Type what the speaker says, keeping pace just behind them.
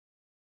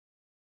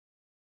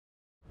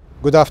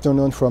Good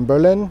afternoon from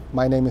Berlin.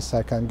 My name is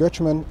Serkan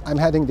Göçmen. I'm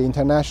heading the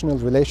International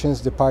Relations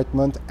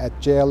Department at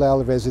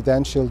JLL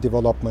Residential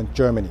Development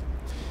Germany.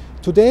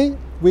 Today,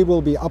 we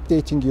will be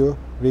updating you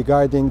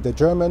regarding the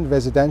German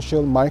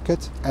residential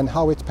market and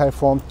how it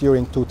performed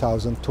during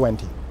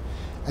 2020.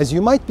 As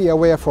you might be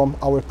aware from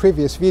our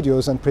previous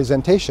videos and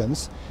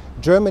presentations,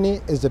 Germany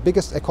is the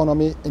biggest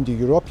economy in the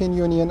European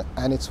Union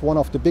and it's one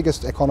of the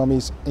biggest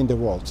economies in the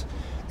world.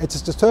 It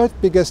is the third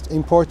biggest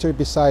importer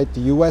beside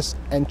the US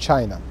and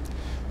China.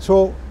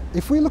 So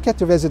if we look at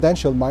the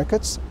residential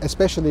markets,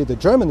 especially the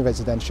German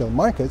residential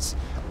markets,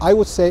 I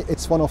would say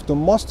it's one of the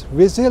most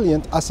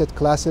resilient asset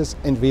classes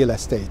in real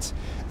estate.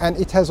 And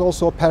it has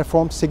also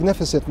performed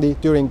significantly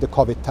during the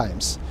COVID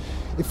times.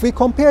 If we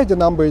compare the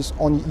numbers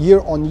on year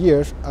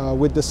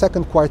with the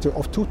second quarter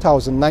of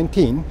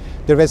 2019,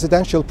 the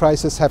residential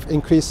prices have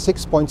increased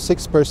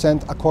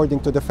 6.6%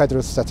 according to the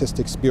Federal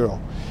Statistics Bureau.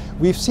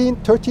 We've seen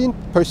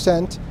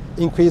 13%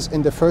 increase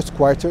in the first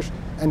quarter,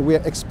 and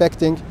we're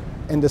expecting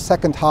in the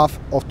second half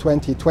of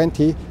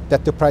 2020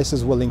 that the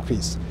prices will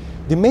increase.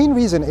 The main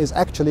reason is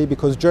actually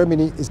because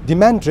Germany is a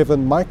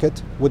demand-driven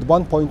market with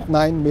 1.9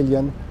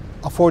 million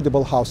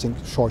affordable housing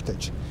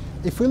shortage.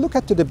 If we look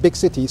at the big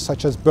cities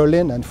such as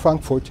Berlin and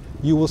Frankfurt,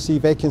 you will see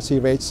vacancy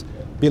rates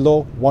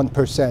below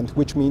 1%,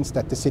 which means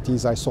that the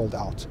cities are sold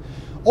out.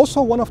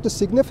 Also, one of the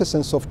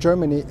significance of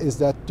Germany is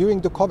that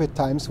during the COVID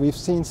times, we've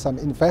seen some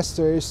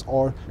investors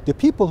or the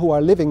people who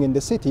are living in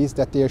the cities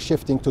that they are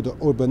shifting to the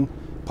urban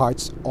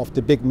parts of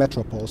the big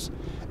metropoles.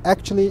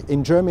 Actually,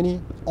 in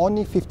Germany,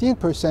 only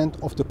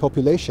 15% of the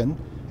population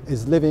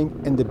is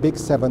living in the big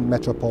 7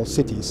 metropole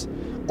cities.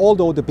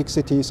 Although the big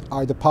cities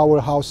are the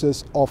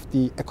powerhouses of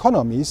the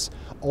economies,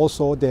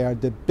 also they are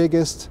the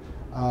biggest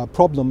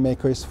problem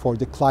makers for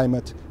the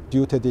climate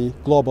due to the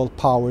global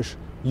power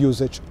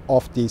usage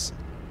of these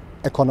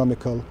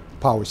economical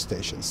power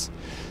stations.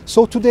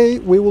 So today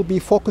we will be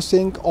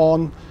focusing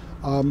on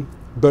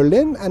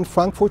Berlin and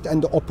Frankfurt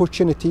and the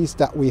opportunities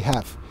that we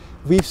have.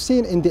 We've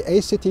seen in the A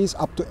cities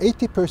up to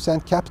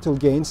 80% capital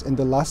gains in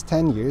the last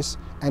 10 years,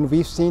 and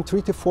we've seen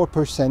 3 to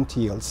 4%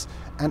 yields.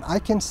 And I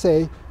can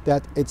say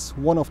that it's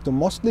one of the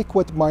most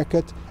liquid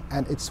market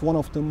and it's one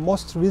of the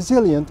most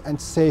resilient and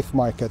safe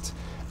market.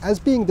 As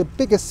being the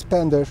biggest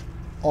spender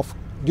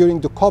during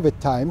the COVID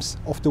times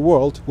of the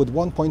world, with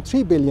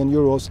 1.3 billion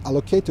euros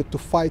allocated to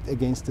fight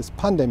against this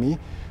pandemic,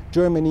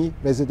 Germany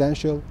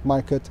residential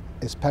market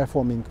is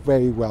performing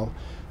very well.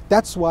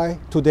 That's why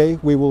today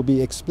we will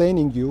be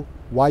explaining you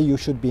why you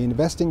should be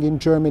investing in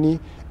Germany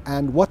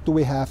and what do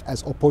we have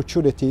as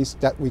opportunities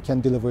that we can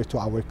deliver to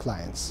our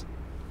clients.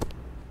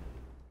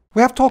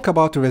 We have talked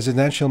about the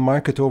residential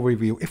market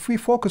overview. If we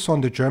focus on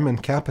the German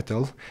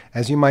capital,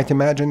 as you might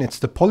imagine, it's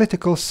the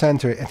political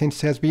center and it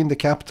has been the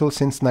capital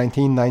since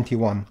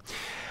 1991.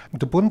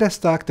 The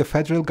Bundestag, the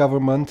federal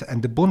government,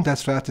 and the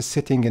Bundesrat is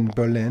sitting in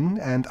Berlin,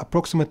 and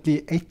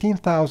approximately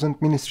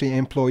 18,000 ministry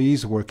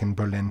employees work in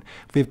Berlin.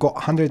 We've got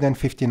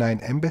 159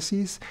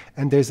 embassies,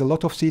 and there's a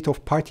lot of seat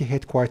of party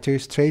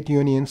headquarters, trade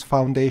unions,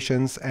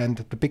 foundations,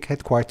 and the big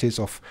headquarters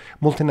of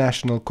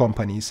multinational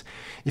companies.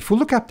 If we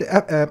look at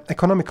the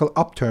economical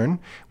upturn,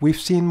 we've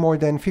seen more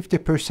than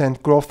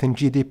 50% growth in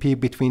GDP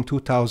between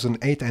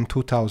 2008 and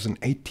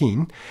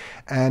 2018,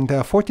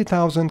 and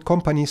 40,000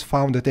 companies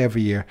founded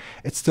every year.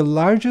 It's the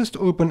largest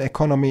urban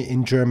economy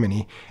in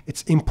Germany.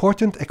 Its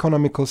important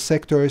economical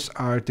sectors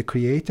are the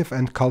creative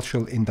and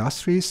cultural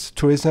industries,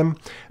 tourism,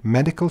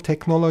 medical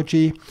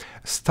technology,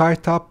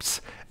 startups,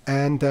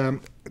 and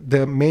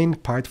the main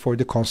part for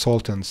the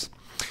consultants.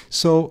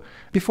 So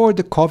before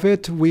the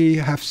COVID, we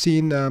have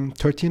seen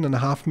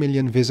 13.5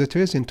 million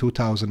visitors in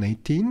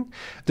 2018.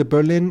 The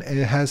Berlin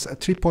has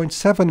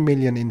 3.7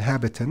 million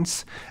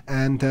inhabitants,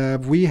 and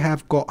we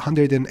have got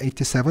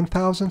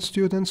 187,000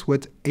 students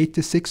with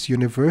 86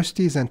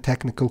 universities and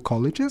technical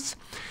colleges.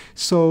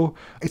 So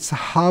it's a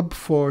hub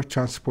for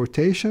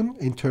transportation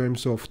in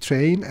terms of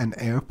train and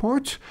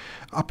airport.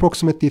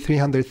 Approximately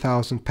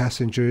 300,000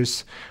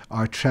 passengers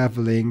are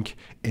traveling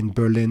in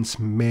Berlin's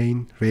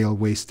main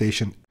railway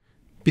station.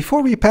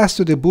 Before we pass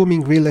to the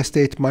booming real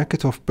estate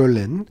market of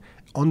Berlin,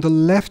 on the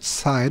left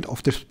side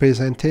of this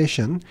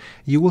presentation,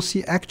 you will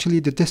see actually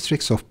the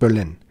districts of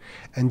Berlin.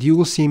 And you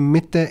will see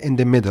Mitte in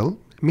the middle.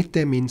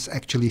 Mitte means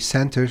actually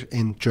center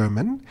in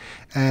German.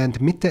 And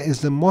Mitte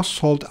is the most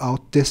sold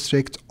out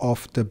district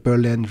of the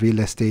Berlin real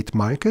estate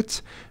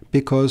market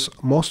because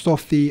most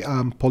of the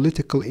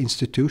political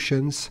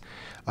institutions,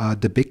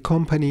 the big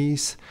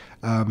companies,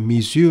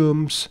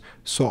 museums,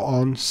 so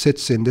on,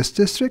 sits in this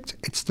district.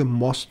 It's the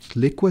most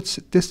liquid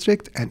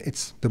district and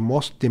it's the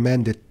most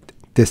demanded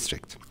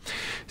district.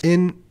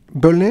 In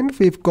Berlin,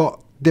 we've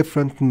got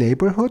different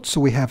neighborhoods.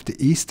 So we have the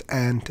East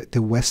and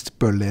the West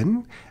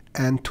Berlin.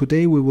 And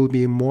today we will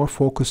be more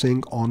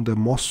focusing on the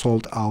most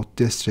sold out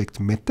district,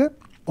 Mitte.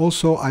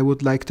 Also, I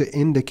would like to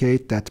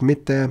indicate that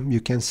Mitte,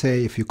 you can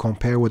say, if you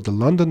compare with the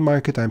London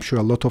market, I'm sure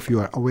a lot of you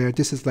are aware,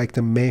 this is like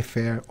the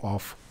Mayfair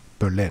of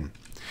Berlin.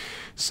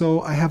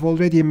 So I have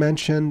already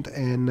mentioned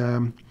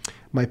in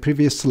my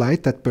previous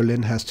slide that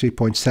Berlin has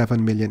 3.7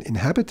 million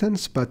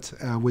inhabitants, but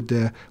with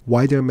the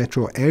wider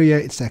metro area,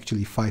 it's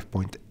actually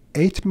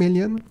 5.8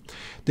 million.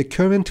 The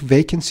current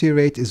vacancy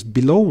rate is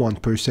below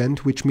 1%,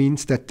 which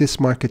means that this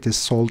market is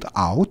sold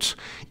out.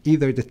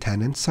 Either the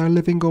tenants are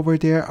living over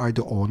there or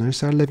the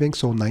owners are living,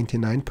 so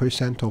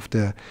 99% of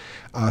the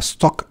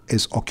stock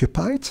is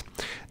occupied.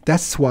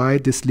 That's why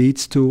this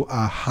leads to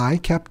high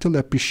capital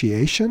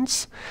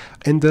appreciations.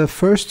 In the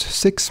first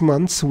 6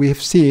 months, we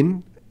have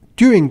seen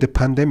during the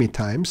pandemic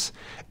times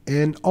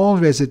in all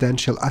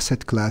residential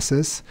asset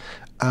classes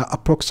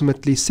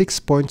approximately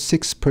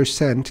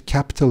 6.6%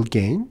 capital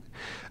gain.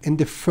 In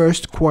the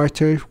first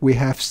quarter, we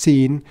have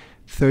seen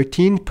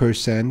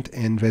 13%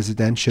 in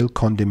residential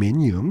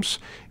condominiums,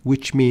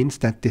 which means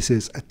that this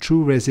is a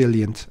true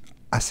resilient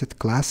asset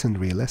class in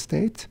real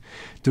estate.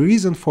 The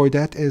reason for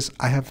that is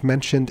I have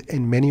mentioned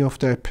in many of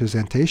the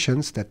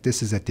presentations that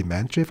this is a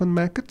demand-driven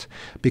market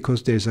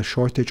because there's a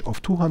shortage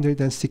of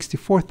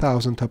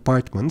 264,000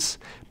 apartments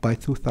by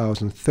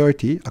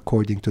 2030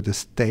 according to the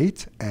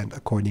state and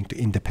according to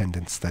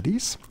independent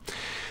studies.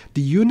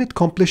 The unit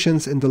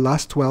completions in the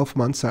last 12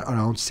 months are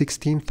around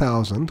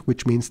 16,000,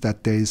 which means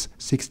that there is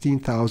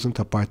 16,000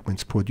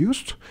 apartments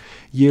produced.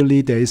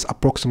 Yearly there is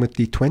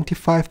approximately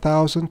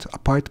 25,000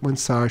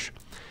 apartments are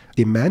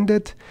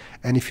demanded,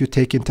 and if you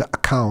take into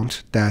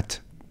account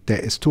that there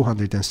is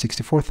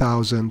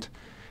 264,000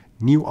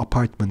 new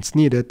apartments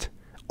needed,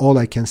 all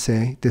I can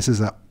say, this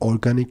is an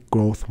organic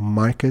growth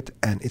market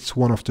and it's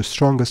one of the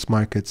strongest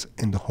markets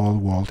in the whole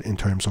world in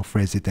terms of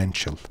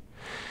residential.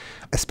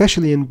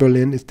 Especially in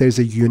Berlin, there's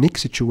a unique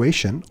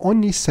situation.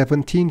 Only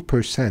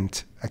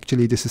 17%,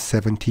 actually this is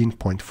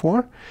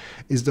 17.4,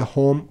 is the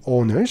home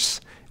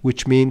owners,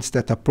 which means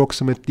that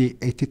approximately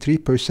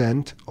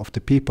 83% of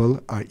the people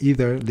are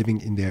either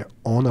living in their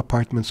own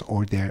apartments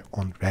or they're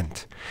on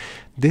rent.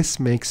 This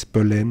makes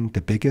Berlin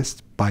the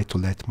biggest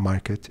buy-to-let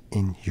market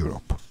in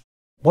Europe.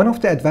 One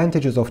of the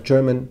advantages of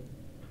German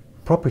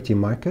property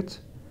market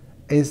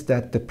is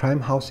that the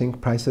prime housing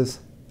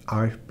prices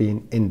are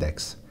being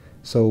indexed.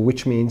 So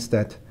which means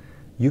that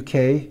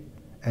UK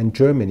and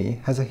Germany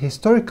has a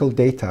historical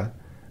data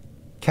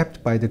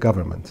kept by the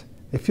government.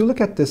 If you look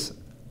at this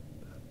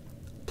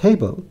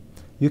table,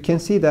 you can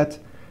see that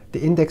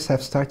the index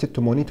have started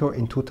to monitor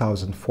in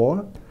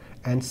 2004,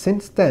 and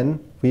since then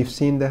we've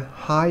seen the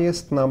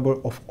highest number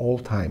of all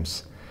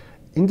times.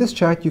 In this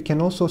chart you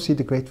can also see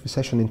the Great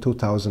Recession in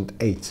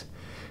 2008.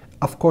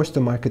 Of course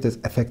the market is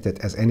affected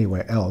as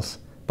anywhere else,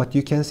 but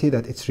you can see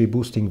that it's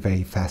reboosting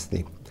very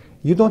fastly.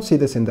 You don't see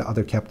this in the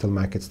other capital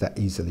markets that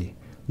easily.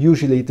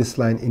 Usually this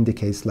line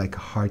indicates like a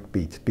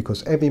heartbeat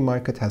because every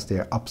market has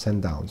their ups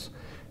and downs.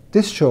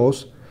 This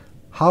shows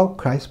how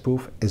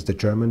crisis-proof is the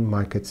German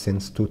market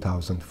since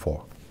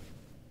 2004.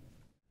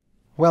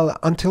 Well,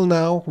 until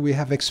now we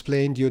have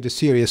explained you the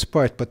serious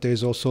part, but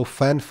there's also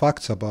fun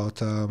facts about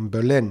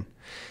Berlin.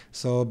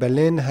 So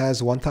Berlin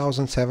has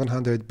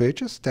 1,700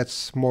 bridges.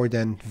 That's more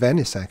than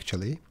Venice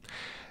actually.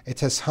 It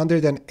has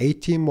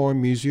 180 more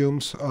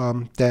museums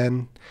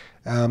than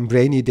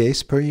rainy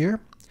days per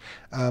year.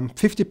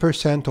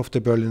 50% of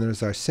the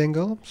Berliners are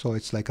single, so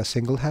it's like a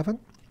single heaven.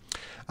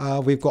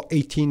 We've got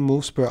 18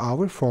 moves per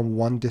hour from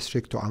one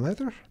district to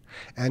another.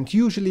 And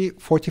usually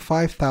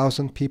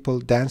 45,000 people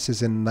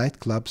dances in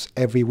nightclubs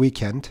every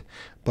weekend.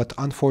 But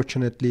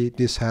unfortunately,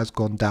 this has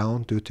gone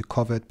down due to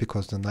COVID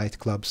because the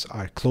nightclubs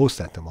are closed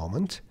at the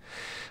moment.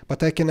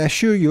 But I can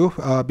assure you,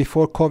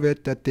 before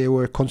COVID, that they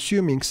were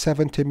consuming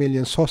 70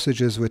 million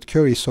sausages with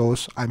curry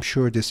sauce. I'm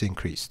sure this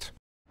increased.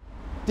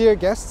 Dear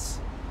guests,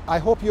 I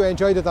hope you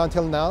enjoyed it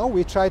until now.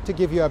 We tried to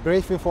give you a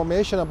brief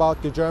information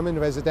about the German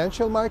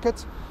residential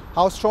market,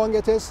 how strong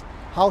it is,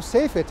 how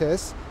safe it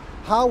is,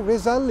 how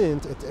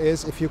resilient it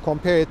is if you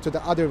compare it to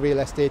the other real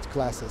estate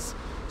classes.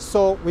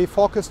 So we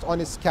focused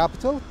on its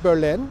capital,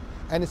 Berlin,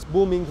 and its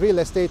booming real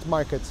estate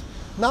market.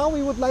 Now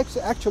we would like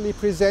to actually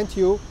present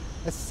you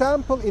a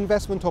sample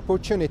investment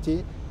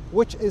opportunity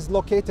which is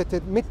located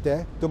in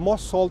Mitte, the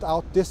most sold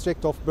out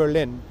district of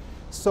Berlin.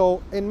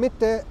 So in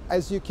Mitte,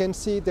 as you can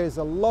see, there's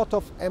a lot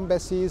of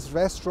embassies,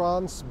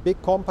 restaurants,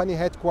 big company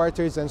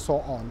headquarters and so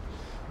on.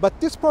 But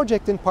this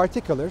project in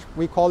particular,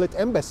 we call it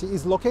Embassy,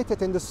 is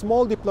located in the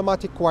small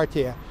diplomatic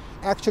quartier.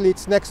 Actually,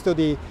 it's next to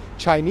the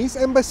Chinese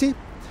embassy,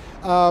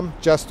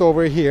 just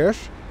over here.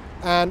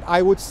 And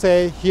I would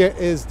say here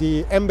is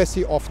the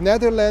Embassy of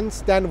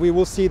Netherlands, then we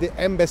will see the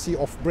Embassy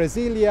of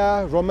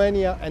Brasilia,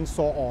 Romania, and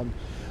so on.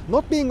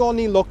 Not being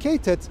only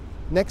located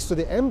next to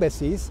the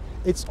embassies,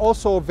 it's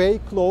also very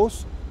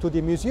close to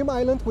the Museum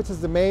Island, which is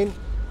the main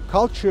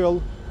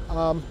cultural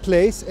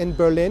place in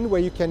Berlin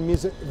where you can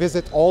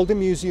visit all the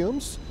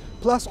museums.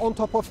 Plus, on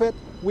top of it,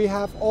 we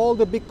have all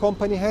the big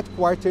company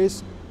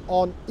headquarters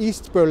on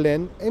East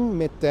Berlin in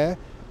Mitte.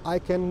 I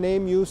can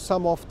name you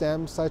some of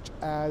them, such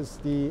as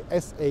the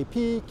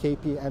SAP,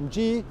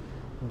 KPMG,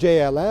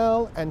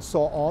 JLL, and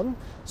so on.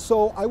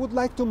 So I would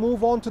like to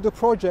move on to the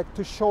project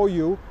to show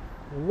you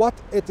what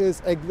it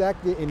is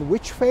exactly in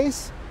which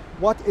phase,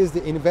 what is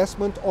the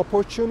investment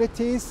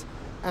opportunities,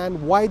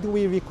 and why do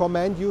we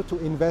recommend you to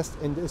invest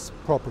in this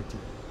property.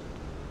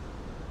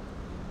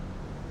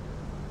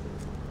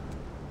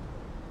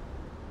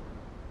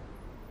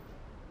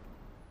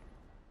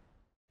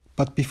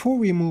 But before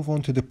we move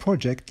on to the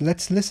project,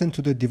 let's listen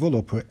to the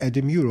developer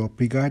Edim Europe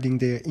regarding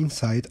their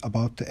insight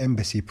about the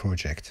embassy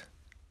project.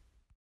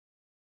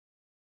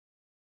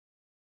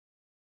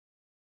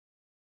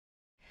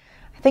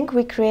 I think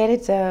we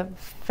created a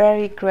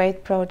very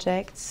great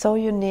project, so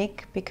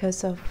unique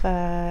because of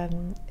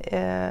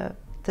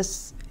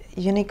this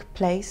unique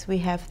place we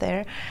have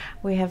there.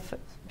 We have a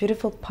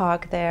beautiful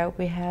park there,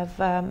 we have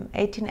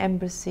 18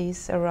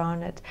 embassies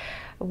around it,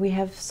 we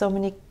have so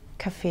many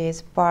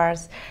cafes,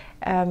 bars,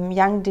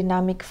 young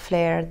dynamic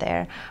flair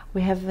there.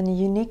 We have a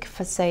unique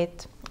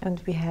facade, and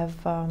we have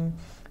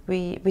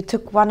we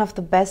took one of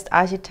the best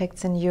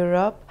architects in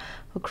Europe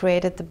who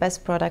created the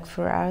best product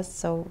for us,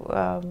 so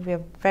we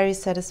are very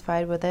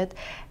satisfied with it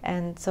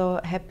and so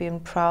happy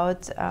and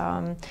proud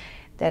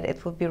that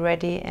it will be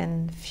ready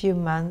in a few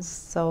months,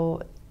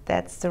 so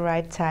that's the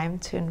right time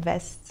to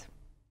invest.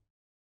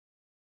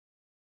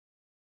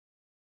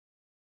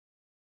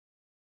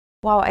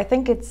 Wow, I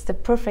think it's the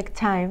perfect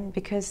time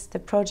because the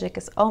project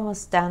is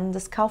almost done. The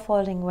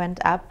scaffolding went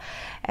up,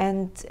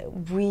 and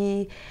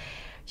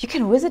you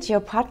can visit your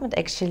apartment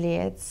actually.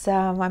 It's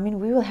I mean,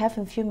 we will have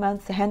in a few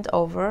months the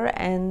handover,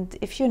 and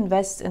if you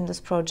invest in this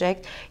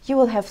project, you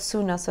will have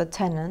soon also a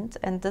tenant,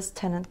 and this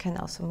tenant can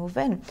also move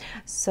in.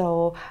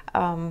 So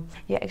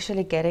you're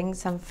actually getting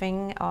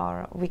something,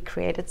 or we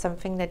created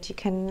something that you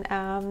can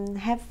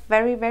have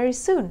very, very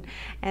soon,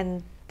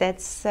 and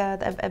that's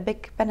a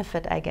big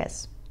benefit, I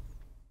guess.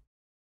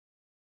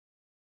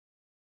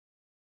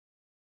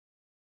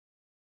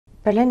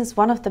 Berlin is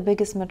one of the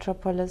biggest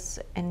metropolis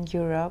in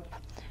Europe.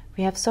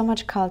 We have so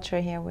much culture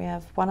here. We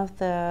have one of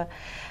the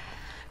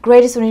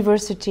greatest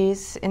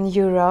universities in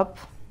Europe.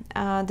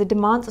 The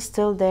demand is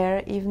still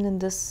there, even in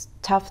this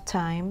tough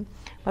time.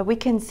 But we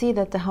can see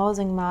that the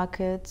housing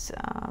market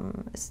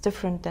is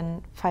different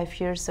than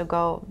 5 years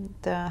ago.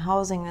 The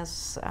housing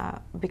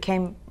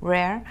became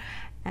rare,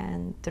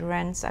 and the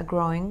rents are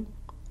growing.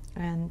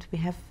 And we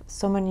have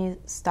so many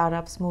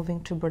startups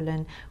moving to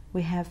Berlin.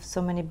 We have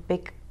so many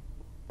big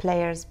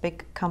players,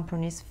 big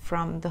companies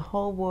from the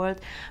whole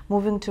world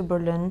moving to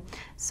Berlin.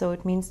 So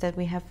it means that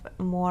we have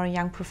more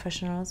young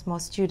professionals, more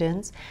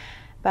students,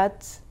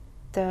 but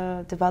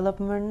the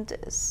development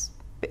is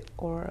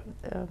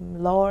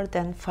lower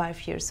than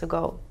 5 years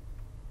ago.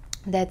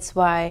 That's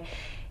why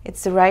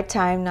it's the right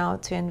time now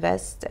to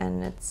invest,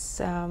 and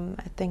it's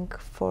I think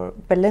for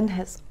Berlin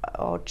has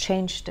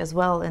changed as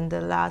well in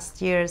the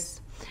last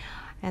years.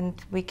 And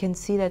we can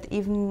see that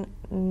even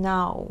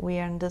now we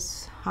are in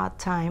this hard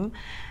time.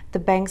 The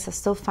banks are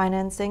still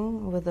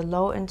financing with a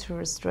low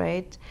interest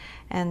rate,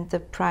 and the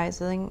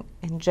pricing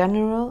in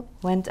general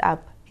went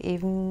up,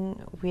 even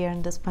we are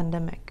in this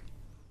pandemic.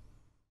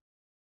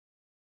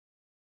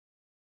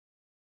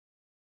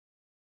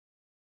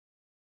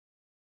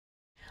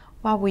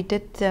 Well, we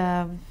did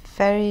a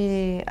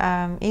very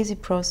easy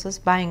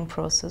buying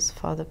process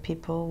for the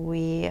people.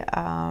 We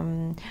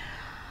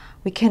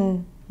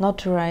can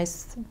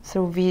notarize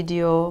through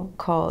video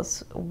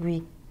calls.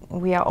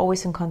 We are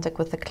always in contact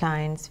with the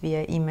clients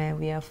via email,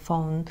 via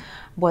phone,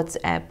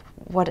 WhatsApp,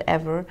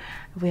 whatever.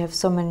 We have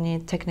so many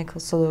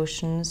technical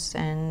solutions,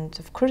 and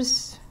of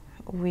course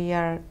we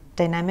are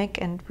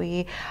dynamic, and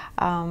we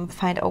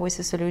find always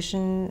a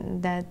solution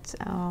that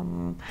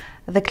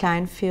the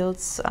client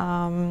feels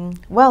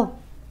well.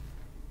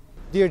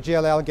 Dear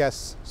JLL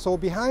guests, so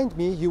behind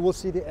me you will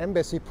see the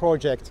embassy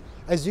project.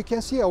 As you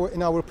can see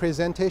in our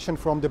presentation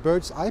from the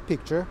bird's eye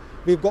picture,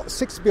 we've got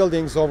 6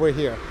 buildings over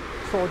here.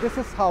 So this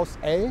is house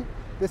A,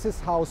 this is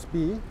house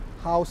B,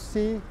 house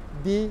C,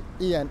 D,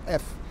 E, and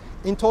F.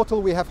 In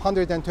total we have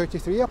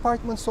 133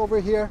 apartments over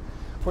here.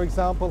 For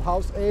example,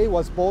 house A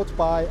was bought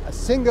by a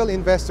single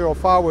investor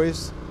of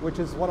ours, which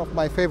is one of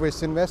my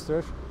favorite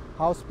investors.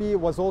 House B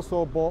was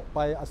also bought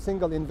by a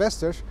single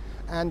investor,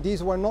 and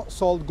these were not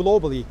sold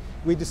globally.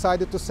 We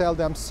decided to sell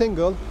them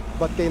single,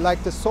 but they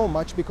liked us so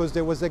much because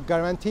there was a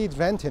guaranteed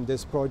rent in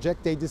this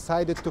project. They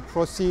decided to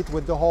proceed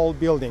with the whole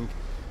building.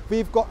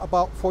 We've got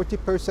about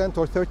 40%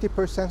 or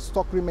 30%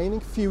 stock remaining,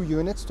 few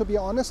units to be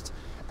honest,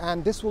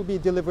 and this will be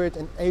delivered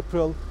in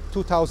April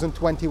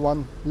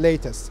 2021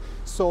 latest.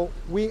 So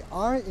we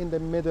are in the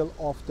middle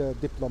of the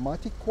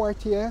diplomatic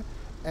quartier,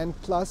 and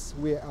plus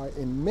we are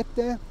in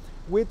Mitte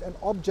with an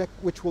object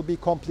which will be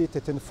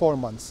completed in 4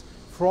 months.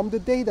 From the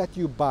day that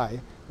you buy,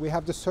 we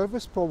have the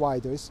service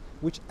providers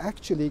which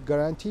actually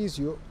guarantees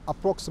you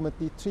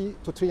approximately 3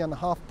 to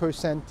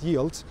 3.5%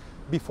 yield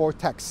before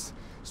tax.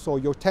 So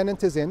your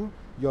tenant is in,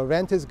 your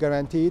rent is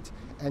guaranteed,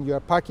 and you are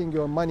parking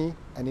your money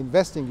and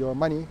investing your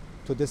money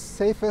to the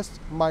safest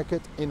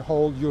market in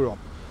whole Europe.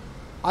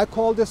 I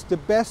call this the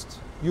best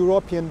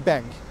European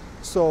bank.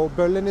 So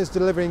Berlin is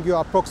delivering you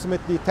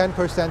approximately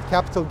 10%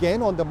 capital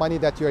gain on the money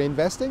that you're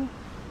investing.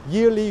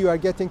 Yearly you are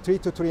getting 3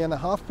 to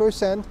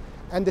 3.5%,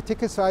 and the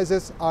ticket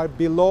sizes are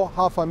below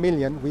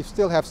 500,000. We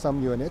still have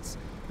some units.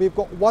 We've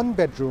got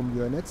 1-bedroom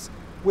units,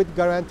 with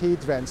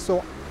guaranteed rent.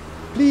 So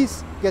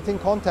please get in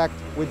contact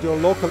with your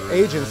local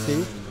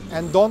agency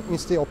and don't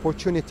miss the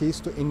opportunities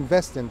to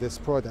invest in this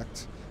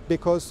product,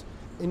 because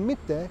in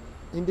Mitte,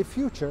 in the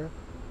future,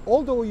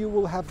 although you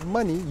will have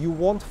money, you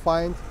won't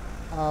find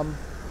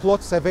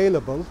plots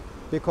available,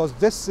 because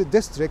this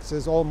district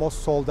is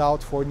almost sold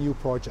out for new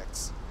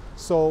projects.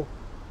 So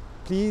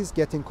please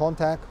get in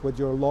contact with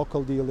your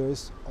local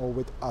dealers or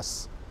with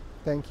us.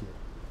 Thank you.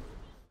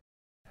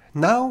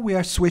 Now we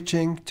are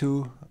switching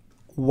to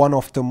one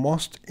of the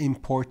most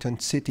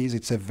important cities.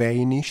 It's a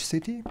very niche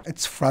city.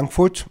 It's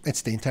Frankfurt.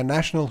 It's the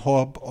international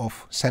hub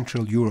of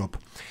Central Europe.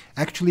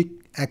 Actually,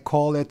 I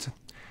call it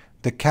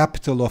the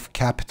capital of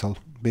capital,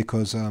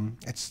 because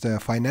it's the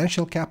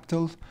financial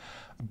capital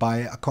by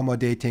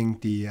accommodating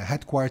the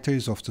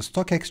headquarters of the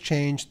stock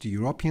exchange, the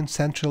European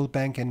Central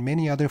Bank, and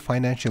many other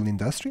financial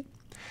industry.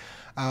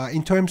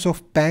 In terms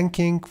of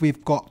banking,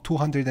 we've got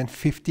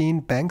 215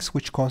 banks,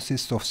 which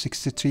consists of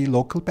 63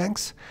 local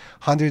banks,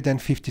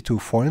 152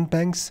 foreign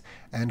banks,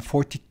 and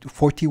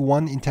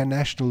 41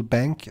 international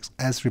banks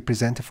as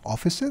representative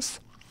offices.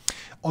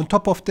 On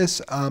top of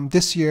this,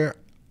 this year,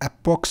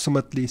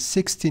 approximately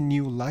 60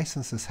 new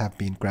licenses have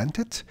been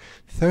granted.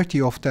 30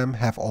 of them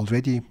have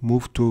already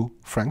moved to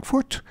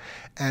Frankfurt.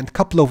 And a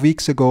couple of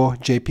weeks ago,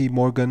 JP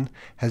Morgan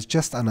has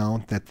just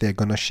announced that they're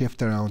going to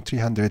shift around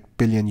 300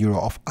 billion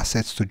euro of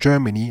assets to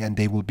Germany, and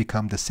they will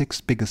become the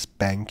 6th biggest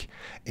bank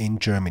in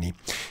Germany.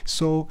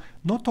 So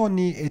not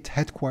only it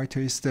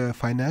headquarters the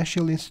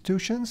financial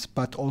institutions,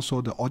 but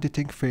also the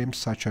auditing firms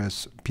such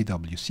as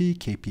PwC,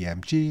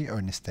 KPMG,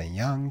 Ernst &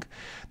 Young,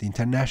 the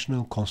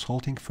international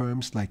consulting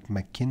firms like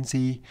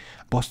McKinsey,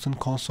 Boston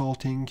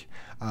Consulting.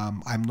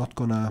 I'm not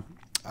gonna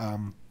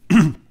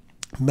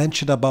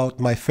mention about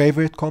my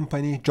favorite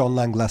company, John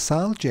Lang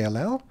LaSalle,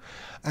 JLL,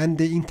 and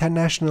the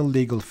international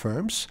legal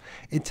firms.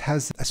 It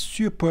has a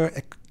super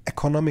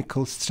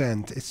economical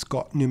strength. It's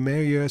got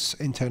numerous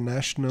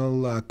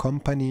international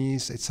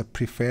companies. It's a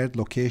preferred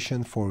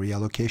location for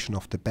reallocation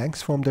of the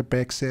banks from the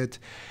Brexit.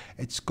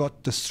 It's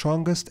got the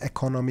strongest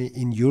economy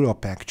in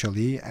Europe,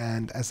 actually,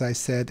 and as I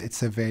said,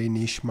 it's a very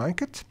niche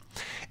market.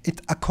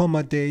 It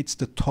accommodates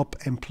the top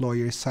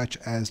employers such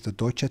as the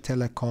Deutsche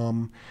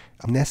Telekom,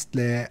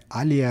 Nestle,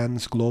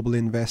 Allianz, Global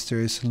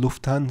Investors,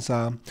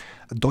 Lufthansa,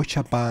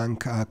 Deutsche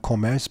Bank,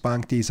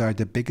 Commerzbank. These are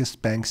the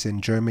biggest banks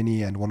in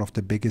Germany and one of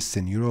the biggest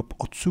in Europe,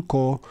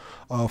 Otsuko,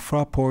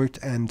 Fraport,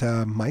 and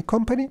my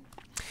company.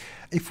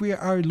 If we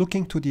are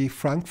looking to the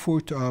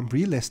Frankfurt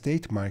real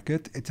estate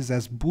market, it is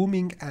as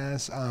booming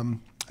as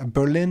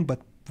Berlin,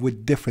 but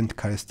with different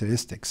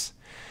characteristics.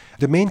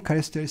 The main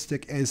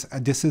characteristic is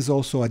this is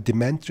also a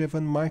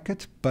demand-driven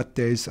market, but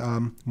there's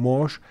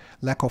more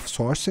lack of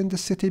source in the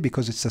city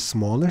because it's a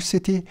smaller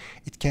city.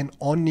 It can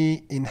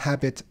only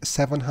inhabit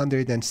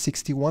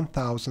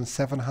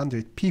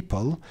 761,700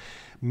 people.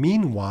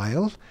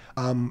 Meanwhile,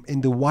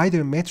 in the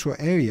wider metro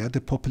area,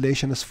 the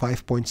population is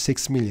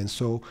 5.6 million.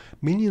 So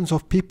millions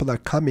of people are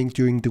coming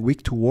during the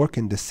week to work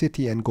in the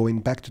city and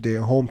going back to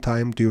their home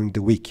time during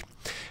the week.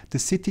 The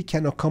city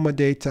can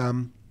accommodate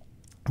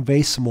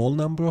very small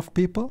number of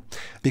people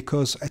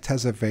because it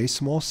has a very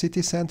small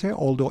city center,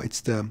 although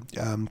it's the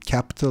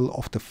capital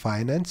of the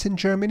finance in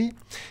Germany.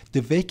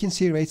 The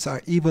vacancy rates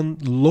are even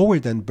lower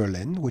than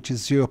Berlin, which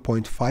is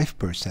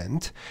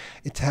 0.5%.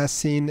 It has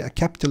seen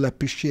capital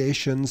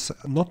appreciations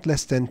not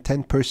less than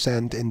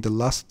 10% in the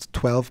last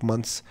 12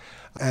 months.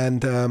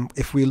 And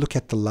if we look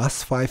at the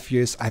last 5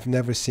 years, I've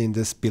never seen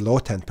this below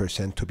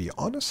 10%, to be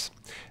honest.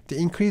 The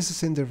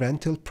increases in the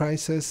rental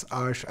prices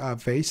are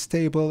very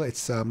stable.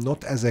 It's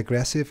not as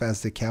aggressive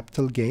as the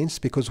capital gains,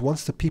 because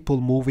once the people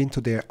move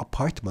into their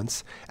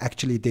apartments,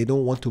 actually they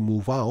don't want to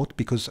move out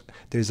because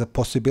there's a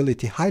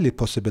possibility, highly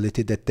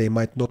possibility, that they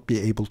might not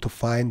be able to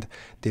find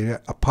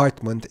their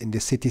apartment in the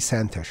city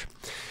center.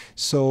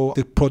 So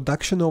the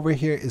production over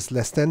here is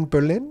less than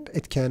Berlin.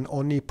 It can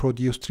only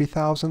produce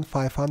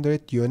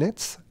 3,500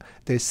 units.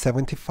 There's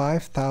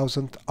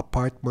 75,000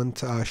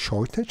 apartment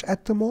shortage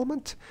at the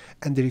moment,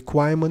 and the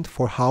requirement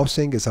for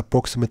housing is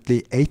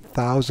approximately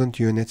 8,000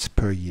 units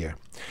per year.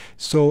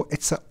 So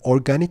it's an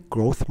organic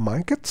growth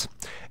market.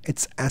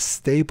 It's as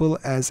stable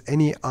as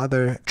any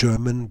other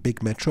German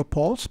big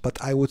metropoles,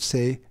 but I would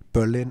say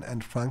Berlin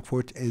and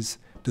Frankfurt is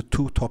the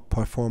two top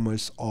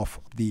performers of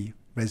the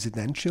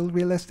residential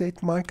real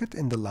estate market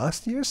in the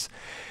last years.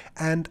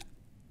 And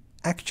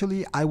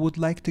actually, I would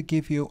like to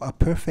give you a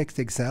perfect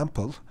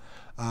example.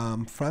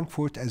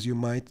 Frankfurt, as you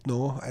might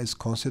know, is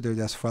considered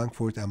as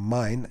Frankfurt am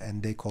Main,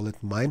 and they call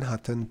it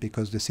Mainhattan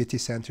because the city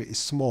center is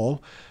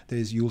small.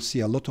 You'll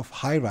see a lot of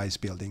high-rise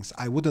buildings.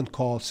 I wouldn't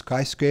call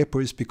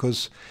skyscrapers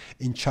because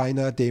in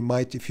China they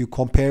might, if you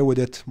compare with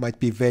it, might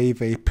be very,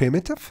 very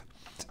primitive.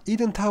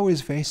 Eden Tower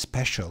is very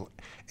special.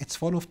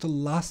 It's one of the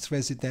last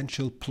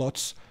residential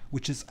plots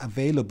which is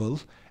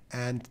available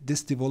and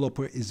this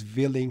developer is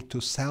willing to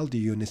sell the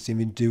units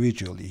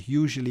individually.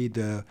 Usually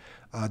the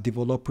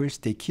developers,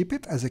 they keep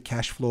it as a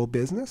cash flow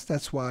business.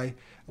 That's why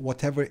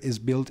whatever is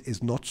built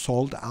is not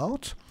sold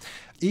out.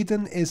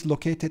 Eden is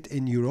located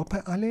in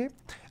Europa Allee.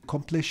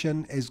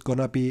 Completion is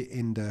gonna be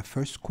in the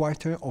first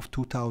quarter of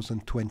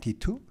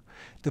 2022.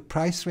 The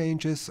price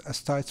ranges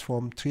starts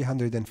from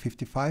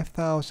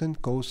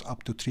 355,000, goes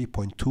up to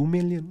 3.2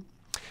 million.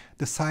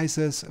 The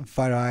sizes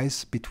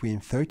varies between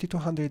 30 to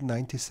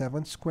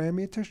 197 square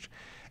meters,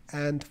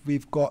 and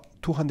we've got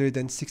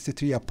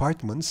 263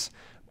 apartments,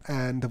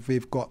 and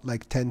we've got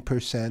like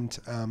 10%.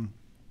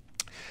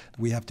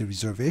 We have the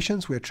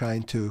reservations we're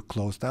trying to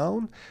close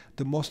down.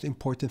 The most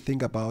important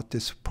thing about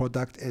this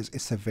product is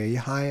it's a very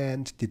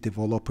high-end. The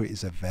developer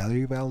is a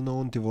very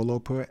well-known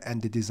developer,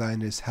 and the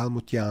designer is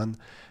Helmut Jahn.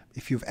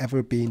 If you've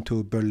ever been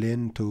to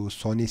Berlin, to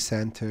Sony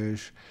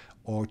Centers,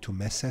 or to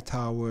Messe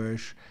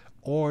Towers,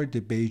 or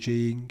the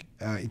Beijing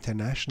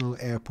International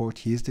Airport,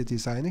 he's the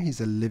designer.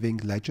 He's a living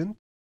legend.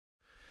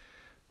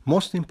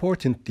 Most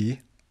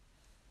importantly,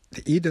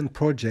 the Eden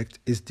project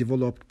is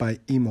developed by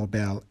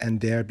Immobel,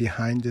 and they're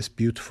behind this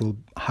beautiful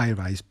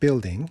high-rise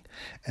building.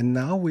 And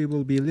now we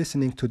will be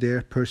listening to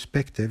their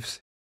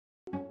perspectives.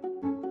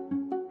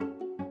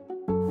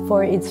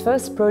 For its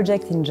first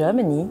project in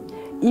Germany,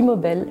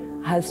 Immobel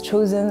has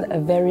chosen a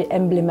very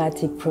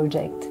emblematic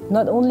project.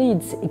 Not only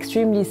it's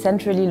extremely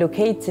centrally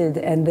located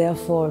and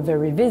therefore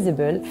very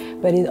visible,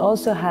 but it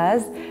also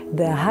has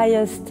the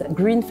highest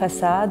green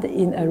facade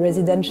in a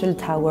residential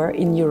tower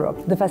in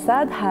Europe. The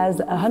facade has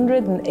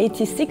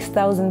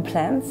 186,000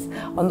 plants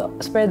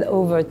spread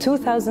over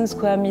 2,000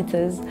 square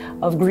meters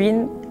of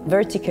green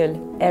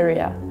vertical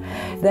area.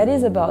 That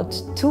is about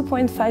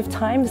 2.5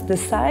 times the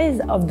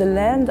size of the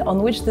land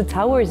on which the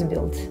tower is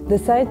built. The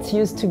site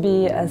used to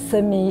be a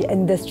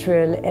semi-industrial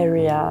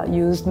area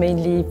used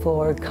mainly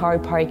for car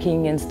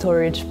parking and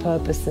storage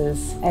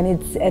purposes, and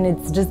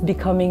it's just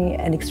becoming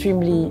an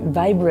extremely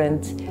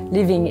vibrant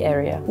living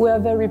area. We are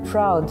very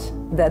proud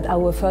that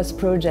our first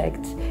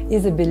project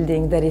is a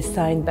building that is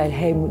signed by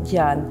Helmut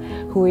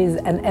Jahn, who is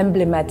an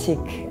emblematic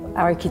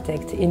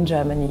architect in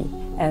Germany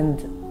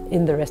and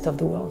in the rest of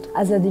the world.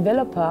 As a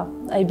developer,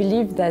 I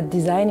believe that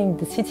designing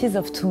the cities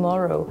of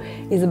tomorrow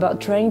is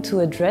about trying to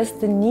address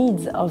the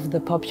needs of the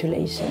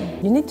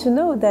population. You need to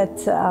know that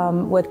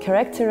what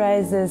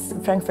characterizes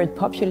Frankfurt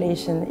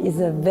population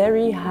is a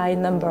very high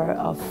number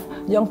of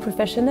young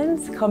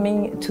professionals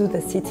coming to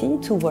the city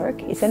to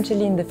work,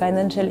 essentially in the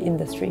financial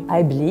industry.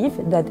 I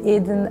believe that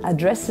Eden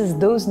addresses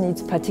those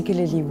needs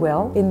particularly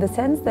well, in the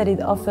sense that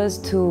it offers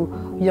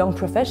to young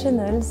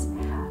professionals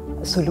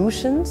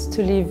solutions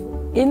to live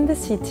in the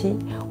city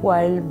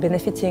while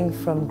benefiting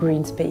from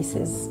green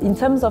spaces. In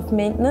terms of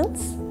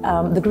maintenance,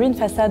 the green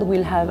facade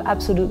will have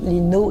absolutely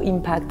no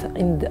impact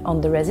on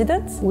the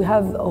residents. We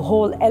have a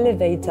whole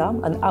elevator,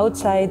 an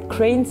outside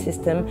crane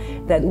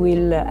system that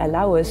will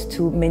allow us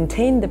to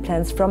maintain the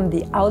plants from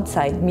the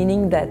outside,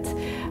 meaning that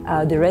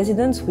the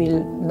residents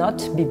will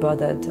not be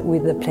bothered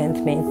with the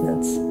plant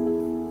maintenance.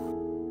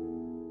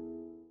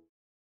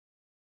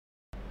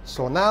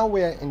 So now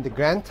we are in the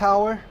Grand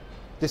Tower.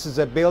 This is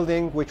a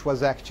building which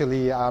was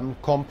actually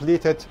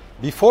completed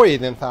before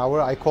Eden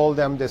Tower. I call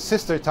them the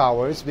sister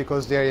towers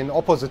because they're in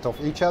opposite of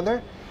each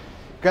other.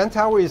 Grand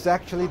Tower is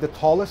actually the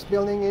tallest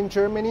building in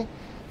Germany.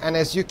 And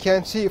as you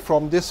can see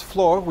from this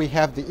floor, we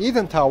have the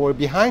Eden Tower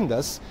behind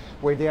us,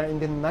 where they are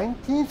in the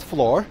 19th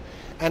floor.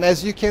 And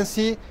as you can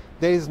see,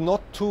 there is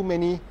not too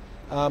many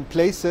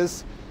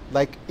places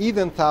like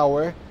Eden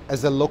Tower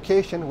as a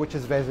location which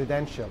is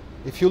residential.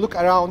 If you look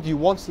around, you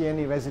won't see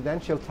any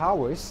residential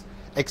towers,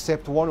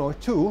 except one or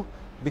two,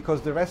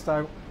 because the rest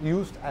are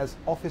used as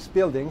office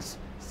buildings,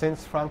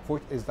 since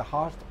Frankfurt is the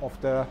heart of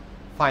the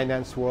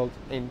finance world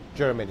in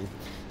Germany.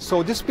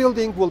 So this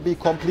building will be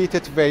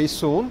completed very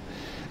soon.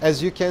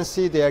 As you can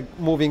see, they are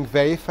moving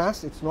very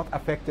fast. It's not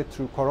affected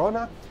through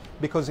Corona,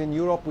 because in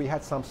Europe we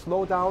had some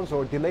slowdowns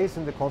or delays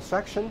in the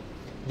construction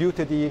due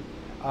to the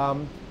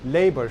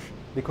labor,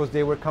 because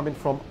they were coming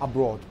from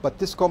abroad. But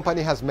this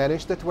company has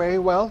managed it very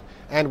well,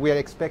 and we are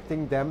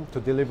expecting them to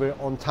deliver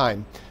on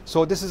time.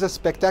 So this is a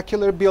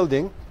spectacular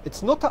building.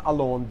 It's not an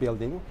alone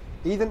building.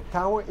 Eden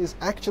Tower is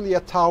actually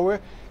a tower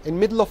in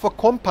middle of a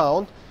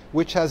compound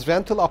which has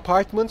rental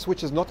apartments,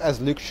 which is not as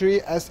luxury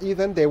as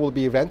Eden. They will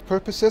be rent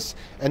purposes,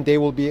 and they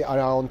will be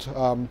around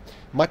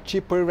much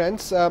cheaper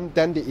rents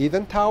than the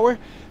Eden Tower.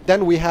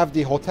 Then we have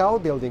the hotel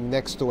building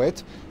next to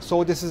it.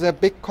 So this is a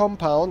big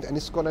compound, and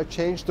it's going to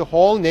change the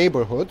whole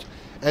neighborhood.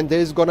 And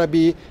there's going to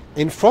be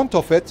in front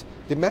of it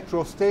the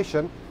metro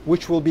station,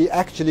 which will be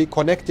actually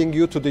connecting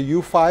you to the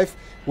U5,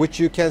 which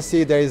you can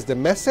see there is the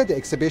Messe, the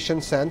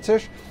exhibition center,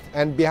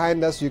 and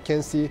behind us you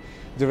can see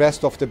the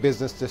rest of the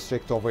business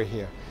district over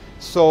here.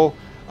 So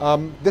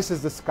this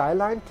is the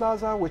Skyline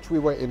Plaza, which we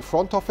were in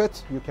front of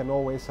it. You can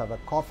always have a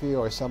coffee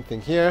or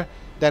something here.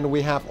 Then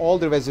we have all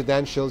the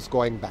residentials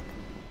going back.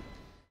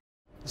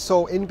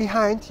 So in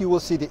behind you will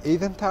see the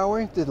Eden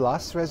Tower, the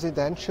last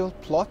residential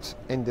plot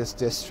in this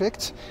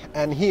district,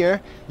 and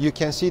here you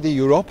can see the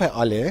Europa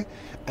Allee,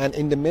 and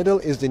in the middle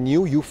is the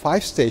new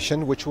U5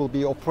 station, which will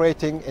be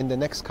operating in the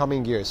next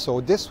coming years. So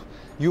this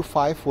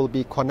U5 will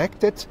be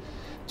connected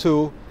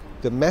to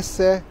the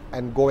Messe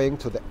and going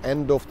to the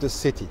end of the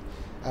city.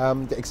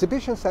 The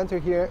exhibition center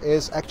here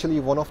is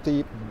actually one of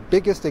the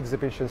biggest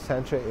exhibition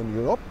centers in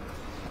Europe.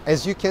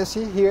 As you can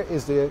see, here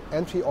is the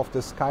entry of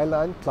the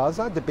Skyline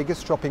Plaza, the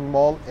biggest shopping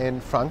mall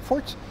in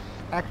Frankfurt.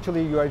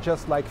 Actually, you are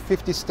just like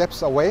 50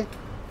 steps away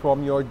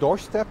from your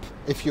doorstep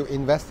if you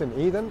invest in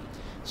Eden.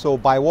 So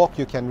by walk,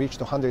 you can reach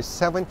the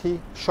 170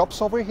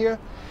 shops over here.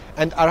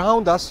 And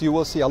around us, you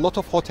will see a lot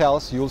of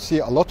hotels, you will see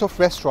a lot of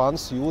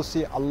restaurants, you will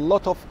see a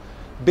lot of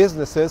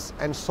businesses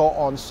and so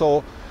on.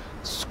 So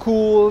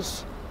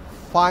schools,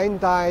 fine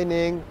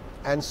dining,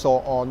 and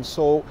so on.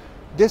 So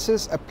this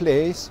is a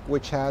place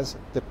which has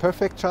the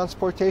perfect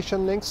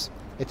transportation links,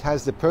 it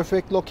has the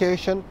perfect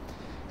location,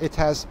 it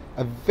has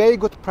a very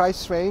good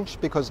price range,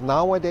 because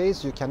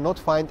nowadays you cannot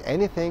find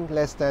anything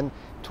less than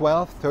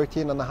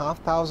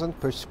 13,500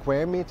 per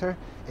square meter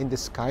in the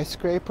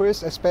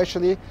skyscrapers,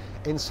 especially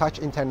in such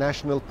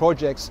international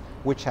projects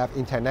which have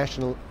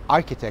international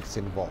architects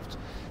involved.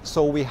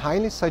 So we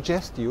highly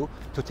suggest you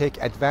to take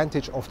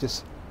advantage of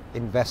this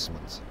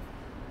investment.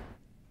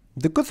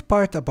 The good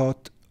part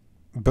about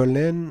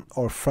Berlin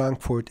or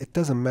Frankfurt, it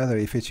doesn't matter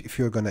if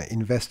you're going to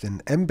invest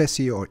in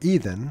Embassy or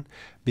Eden,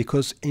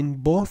 because in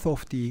both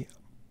of the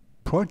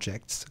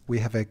projects we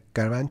have a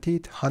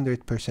guaranteed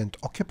 100%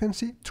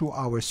 occupancy through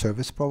our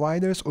service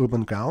providers,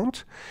 Urban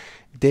Ground.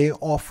 They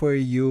offer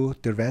you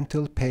the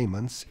rental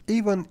payments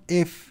even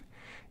if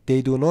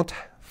they do not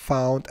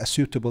found a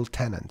suitable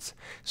tenant.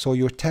 So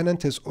your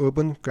tenant is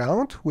Urban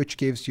Ground, which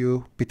gives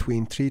you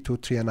between 3 to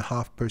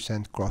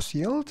 3.5% gross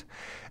yield,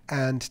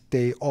 and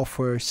they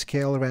offer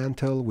scale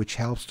rental, which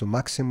helps to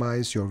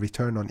maximize your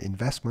return on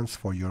investments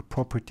for your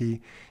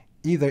property,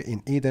 either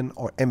in Eden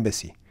or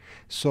Embassy.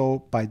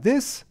 So by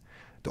this,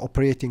 the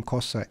operating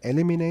costs are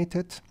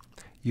eliminated.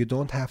 You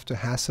don't have to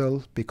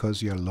hassle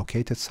because you're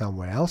located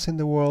somewhere else in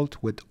the world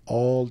with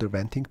all the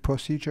renting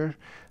procedure,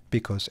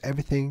 because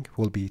everything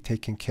will be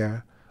taken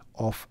care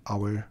of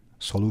our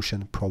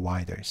solution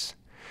providers.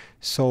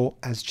 So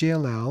as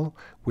JLL,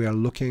 we are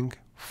looking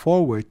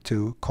forward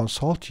to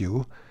consult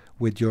you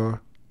with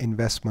your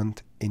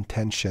investment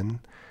intention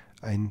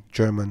in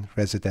German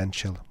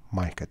residential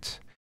market.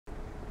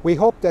 We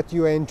hope that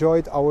you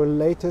enjoyed our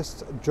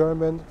latest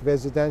German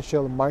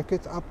residential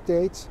market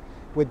update,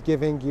 with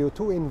giving you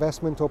 2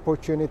 investment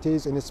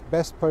opportunities in its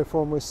best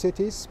performer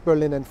cities,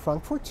 Berlin and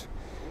Frankfurt.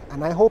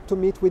 And I hope to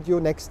meet with you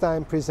next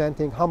time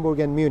presenting Hamburg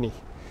and Munich.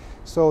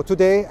 So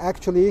today,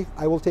 actually,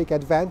 I will take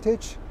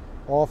advantage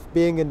of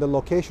being in the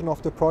location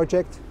of the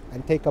project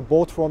and take a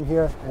boat from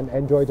here and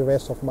enjoy the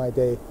rest of my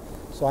day.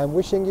 So I'm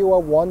wishing you a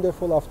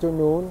wonderful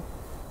afternoon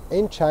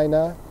in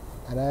China,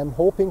 and I'm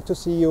hoping to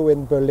see you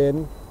in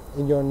Berlin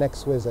in your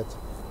next visit.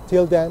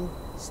 Till then,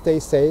 stay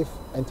safe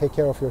and take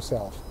care of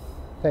yourself.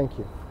 Thank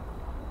you.